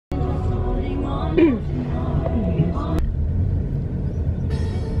So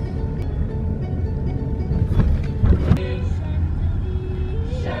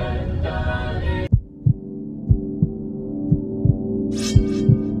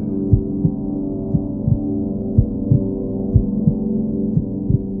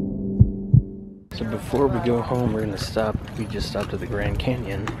before we go home, we're gonna stop. We just stopped at the Grand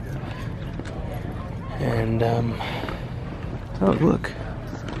Canyon, and oh look,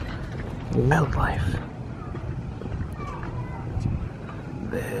 wildlife.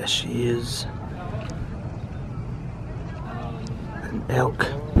 There she is, an elk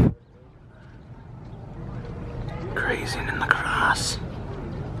grazing in the grass.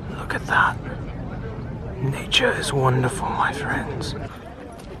 Look at that. Nature is wonderful, my friends.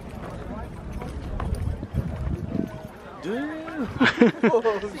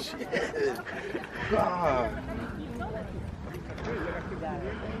 Oh shit! God.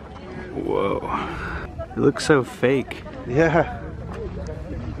 Whoa. It looks so fake. Yeah.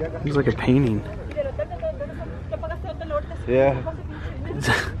 It looks like a painting. Yeah.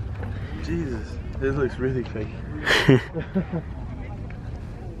 Jesus, it looks really fake.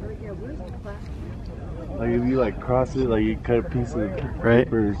 Like if you like cross it, like you cut a piece of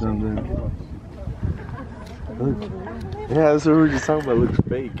paper or something. Yeah, that's what we were just talking about. It looks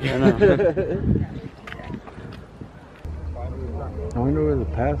fake. I know. I wonder where the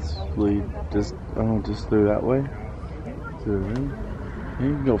paths lead. Just, just through that way. Through the room.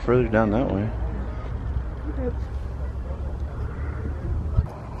 You can go further down that way.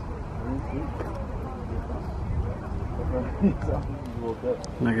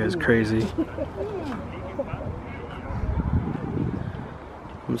 That guy's crazy.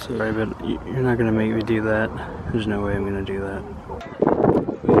 I'm sorry, but you're not gonna make me do that. There's no way I'm gonna do that.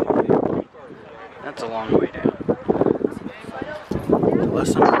 That's a long way down. The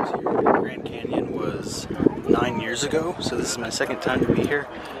last time I was here in Grand Canyon was 9 years ago, so this is my second time to be here.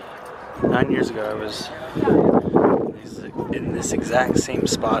 9 years ago, I was in this exact same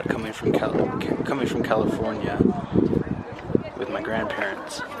spot, coming from California with my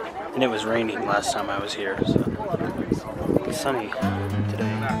grandparents, and it was raining last time I was here. So it's sunny today.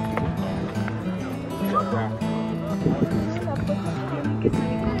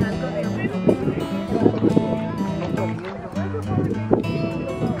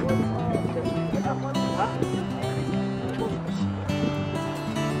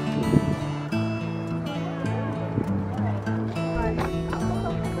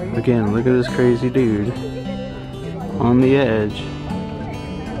 Again, look at this crazy dude on the edge.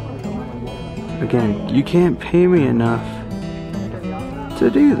 Again, you can't pay me enough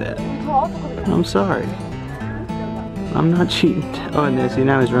to do that. I'm sorry. I'm not cheating. Oh, and see,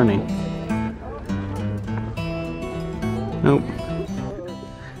 now he's running. Nope.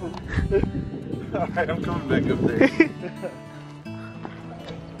 Alright, I'm coming back up there.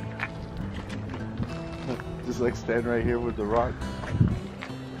 Just like stand right here with the rock.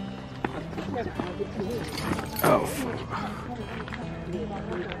 Oh.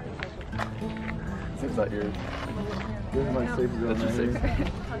 Seems like yours. This is my safe zone. That's your safe.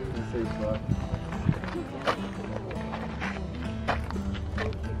 Safe spot.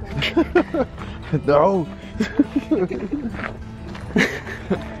 No.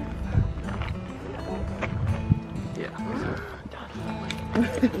 Yeah.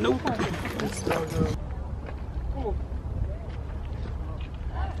 Nope.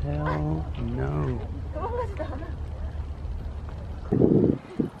 Hell no.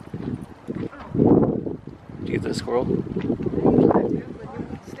 Did you get that squirrel?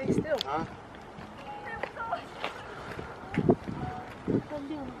 Stay still. Huh?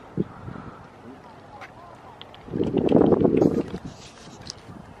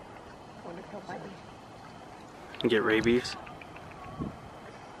 Get rabies.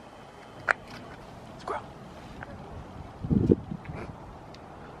 Squirrel.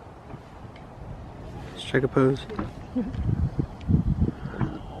 Strike a pose.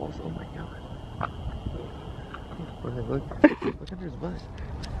 Oh my god. Look at his butt.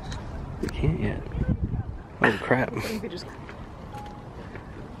 You can't yet. Oh crap.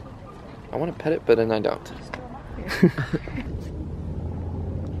 I want to pet it, but then I don't.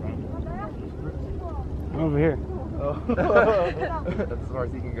 Over here. Oh. That's as far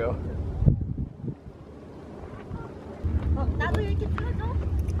as he can go.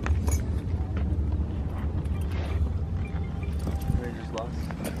 They just lost.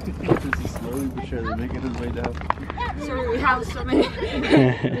 This is slowly but surely making his way down. Sorry, we have so many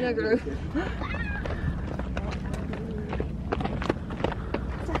in a group.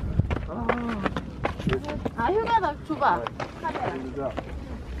 아, 휴가다 줘봐.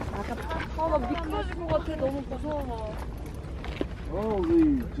 나 미끄러질 것 같아. 너무 무서워.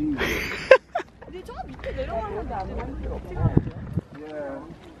 Holy Jesus. 근데 저 밑에 내려가는 건데 안 돼. 어떻게 Yeah.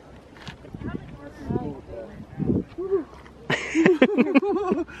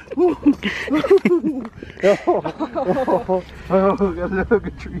 Oh, got another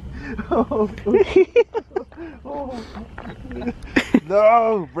tree.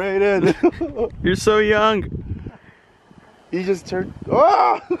 No, Brayden. You're so young. He just turned.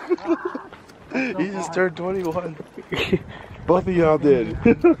 Oh! He just turned 21. Both of y'all did.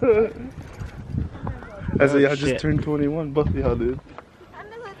 I said, y'all just turned 21. Both of y'all did.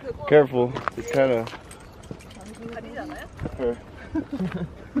 Careful. It's kind of.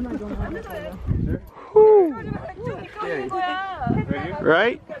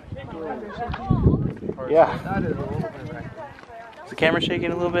 Right? Yeah. Is the camera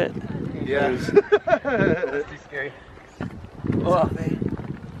shaking a little bit? Yeah. Too scary. Oh.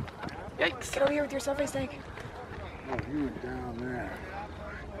 Yikes. Get over here with your selfie stick. Oh, you went down there.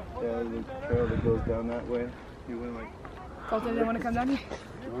 Yeah, the trail that goes down that way. You went like. Both of them want to come down here?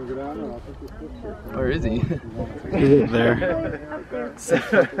 You want to go down there? I'll take this picture. Where is he? He's there.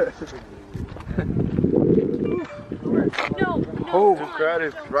 No. Oh, too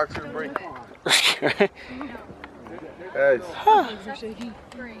crowded. Rocks to the brink. Guys. They're shaking.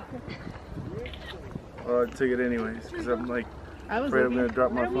 Well, I took it anyways because I'm like afraid I'm going to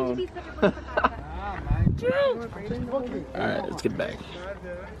drop my phone. Alright, let's get back.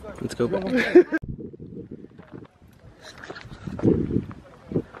 Let's go back.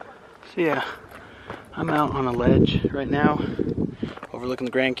 So yeah, I'm out on a ledge right now, overlooking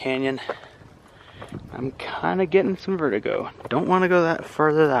the Grand Canyon. I'm kind of getting some vertigo. Don't want to go that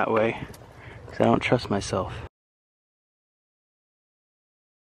further that way, because I don't trust myself.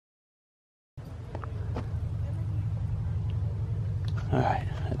 Alright,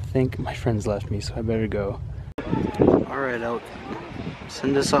 I think my friends left me, so I better go. Alright, I'll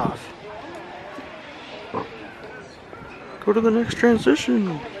send us off. Go to the next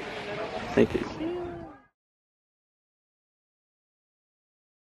transition. Thank you.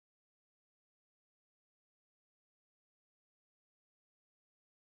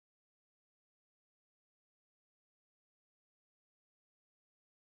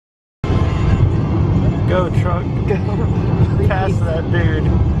 Go, truck. Go. Past that dude.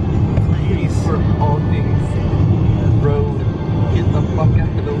 Please. For all things road, get the fuck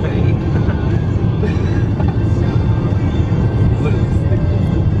out of the way.